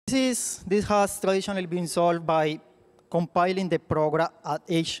This has traditionally been solved by compiling the program at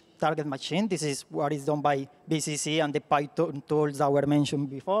each target machine. This is what is done by BCC and the Python tools that were mentioned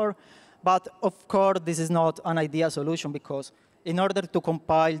before. But of course, this is not an ideal solution because in order to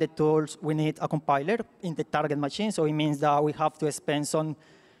compile the tools, we need a compiler in the target machine. So it means that we have to spend some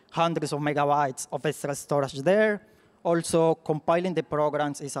hundreds of megabytes of extra storage there. Also, compiling the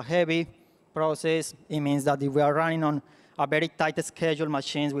programs is a heavy process. It means that if we are running on a very tight schedule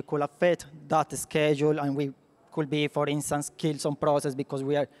machines, we could affect that schedule, and we could be, for instance, kill some process because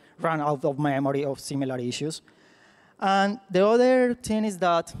we are run out of memory of similar issues. And the other thing is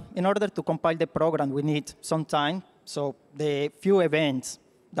that in order to compile the program, we need some time. So the few events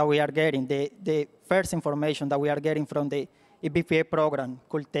that we are getting, the first information that we are getting from the eBPF program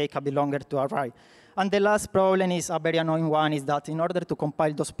could take a bit longer to arrive. And the last problem is a very annoying one, is that in order to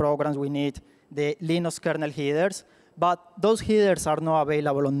compile those programs, we need the Linux kernel headers. But those headers are not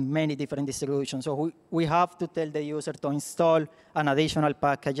available on many different distributions. So we have to tell the user to install an additional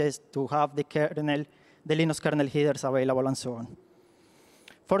packages to have the kernel, the Linux kernel headers available, and so on.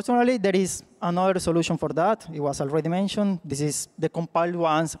 Fortunately, there is another solution for that. It was already mentioned. This is the compiled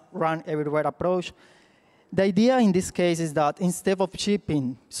once, run everywhere approach. The idea in this case is that instead of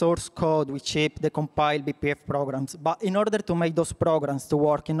shipping source code, we ship the compiled BPF programs. But in order to make those programs to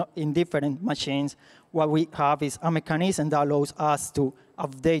work in different machines, what we have is a mechanism that allows us to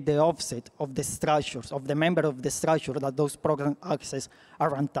update the offset of the structures, of the member of the structure that those programs access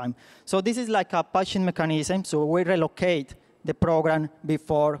at runtime. So this is like a patching mechanism. So we relocate the program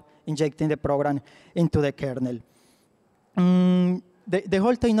before injecting the program into the kernel. The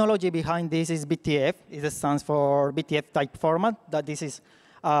whole technology behind this is BTF. It stands for BTF Type Format, that this is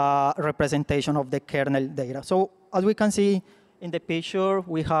a representation of the kernel data. So as we can see in the picture,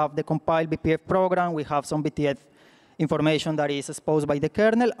 we have the compiled BPF program. We have some BTF information that is exposed by the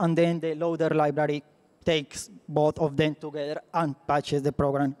kernel, and then the loader library takes both of them together and patches the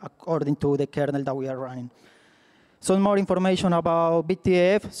program according to the kernel that we are running. Some more information about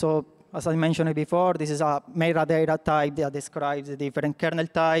BTF. So as I mentioned before, this is a metadata type that describes the different kernel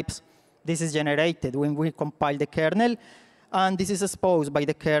types. This is generated when we compile the kernel, and this is exposed by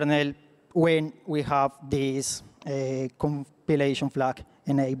the kernel when we have this compilation flag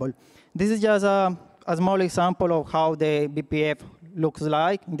enabled. This is just a small example of how the BPF looks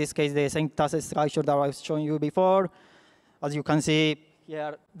like. In this case, the same task structure that I was showing you before. As you can see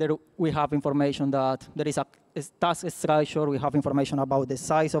here, we have information that there is a task structure. We have information about the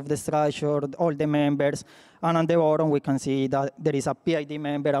size of the structure, all the members. And on the bottom, we can see that there is a PID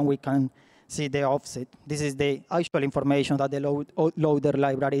member, and we can see the offset. This is the actual information that the loader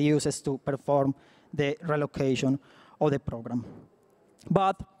library uses to perform the relocation of the program.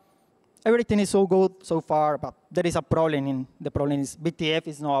 But everything is so good so far, but there is a problem. The problem is BTF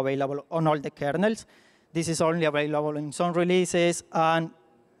is not available on all the kernels. This is only available in some releases and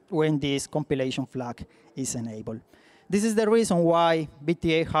when this compilation flag is enabled. This is the reason why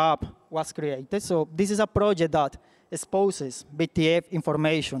BTFHub was created. So this is a project that exposes BTF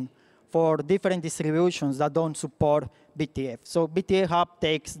information for different distributions that don't support BTF. So BTFHub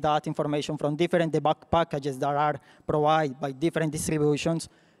takes that information from different debug packages that are provided by different distributions,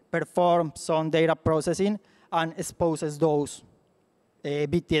 performs some data processing, and exposes those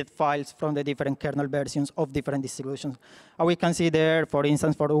BTF files from the different kernel versions of different distributions. And we can see there, for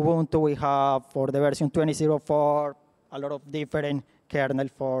instance, for Ubuntu, we have for the version 20.04, a lot of different kernel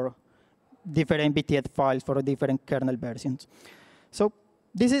for different BTF files for different kernel versions. So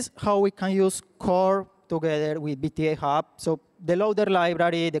this is how we can use core together with BTFHub. So the loader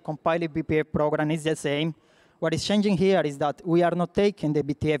library, the compiled BPF program is the same. What is changing here is that we are not taking the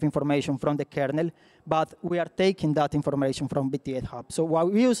BTF information from the kernel, but we are taking that information from BTFHub. So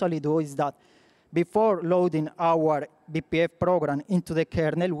what we usually do is that before loading our BPF program into the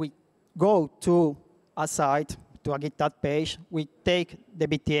kernel, we go to a site, to a GitHub page. We take the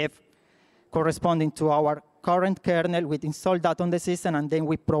BTF corresponding to our current kernel, we install that on the system, and then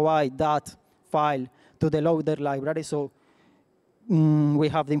we provide that file to the loader library. So we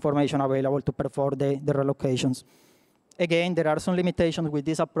have the information available to perform the relocations. Again, there are some limitations with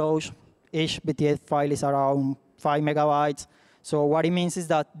this approach. Each BTF file is around 5 megabytes. So what it means is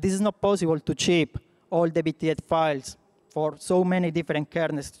that this is not possible to ship all the BTF files for so many different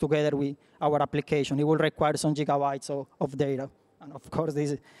kernels together with our application. It will require some gigabytes of data. And of course,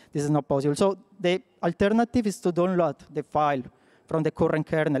 this is not possible. So the alternative is to download the file from the current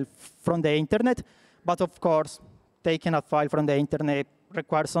kernel from the internet. But of course, taking a file from the internet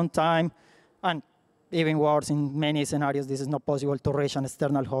requires some time. And even worse, in many scenarios, this is not possible to reach an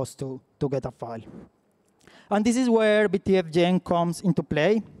external host to get a file. And this is where BTFGen comes into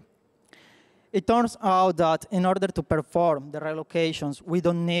play. It turns out that in order to perform the relocations, we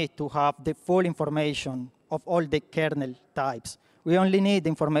don't need to have the full information of all the kernel types. We only need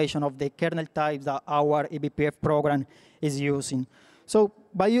information of the kernel types that our eBPF program is using. So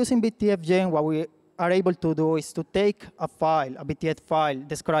by using BTFGen, what we are able to do is to take a file, a BTF file,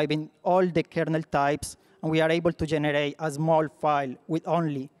 describing all the kernel types, and we are able to generate a small file with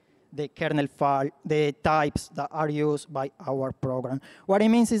only the kernel file, the types that are used by our program. What it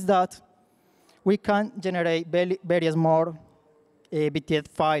means is that we can generate various more BTF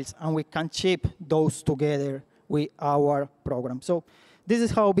files, and we can ship those together with our program. So this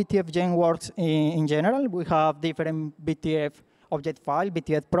is how BTFGen works in general. We have different BTF object file,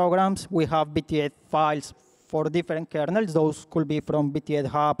 BTF programs. We have BTF files for different kernels. Those could be from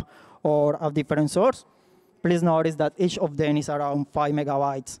BTFHub or a different source. Please notice that each of them is around 5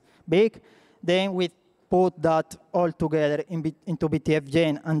 megabytes big. Then we put that all together into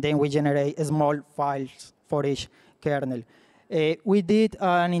BTFGen, and then we generate small files for each kernel. We did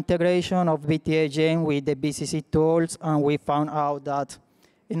an integration of BTFGen with the BCC tools, and we found out that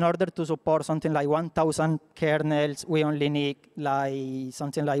in order to support something like 1,000 kernels, we only need like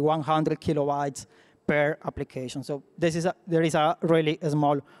something like 100 kilobytes per application. So there is a really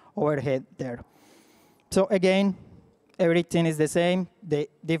small overhead there. So again, everything is the same. The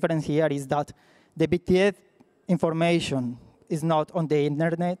difference here is that the BTF information is not on the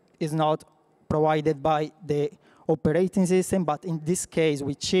internet, is not provided by the operating system, but in this case,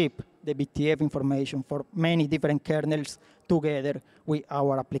 we ship the BTF information for many different kernels together with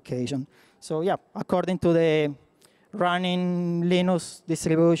our application. So yeah, according to the running Linux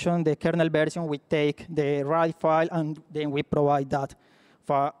distribution, the kernel version, we take the write file, and then we provide that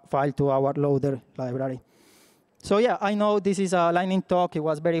file to our loader library. So yeah, I know this is a lightning talk. It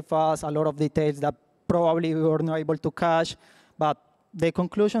was very fast, a lot of details that probably we were not able to catch. But the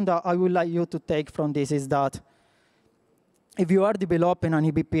conclusion that I would like you to take from this is that if you are developing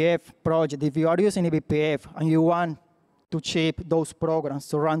an eBPF project, if you are using eBPF and you want to ship those programs,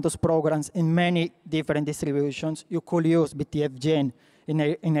 to run those programs in many different distributions, you could use BTFGen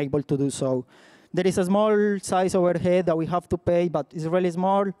enabled to do so. There is a small size overhead that we have to pay, but it's really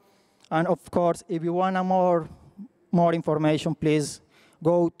small. And of course, if you want more information, please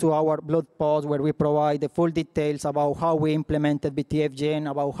go to our blog post where we provide the full details about how we implemented BTFGen,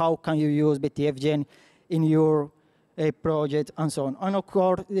 about how can you use BTFGen in your project, and so on. And of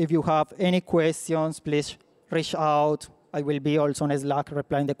course, if you have any questions, please reach out. I will be also on Slack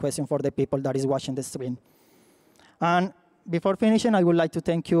replying the question for the people that is watching the stream. And before finishing, I would like to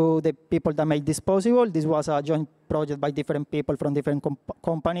thank you, the people that made this possible. This was a joint project by different people from different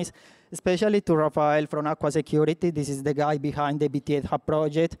companies, especially to Rafael from Aqua Security. This is the guy behind the BTFHub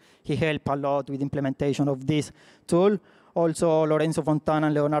project. He helped a lot with implementation of this tool. Also, Lorenzo Fontana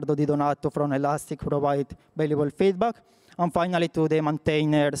and Leonardo Di Donato from Elastic provide valuable feedback. And finally, to the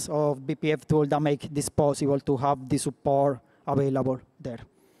maintainers of bpftool that make this possible to have the support available there.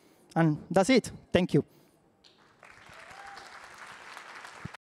 And that's it. Thank you.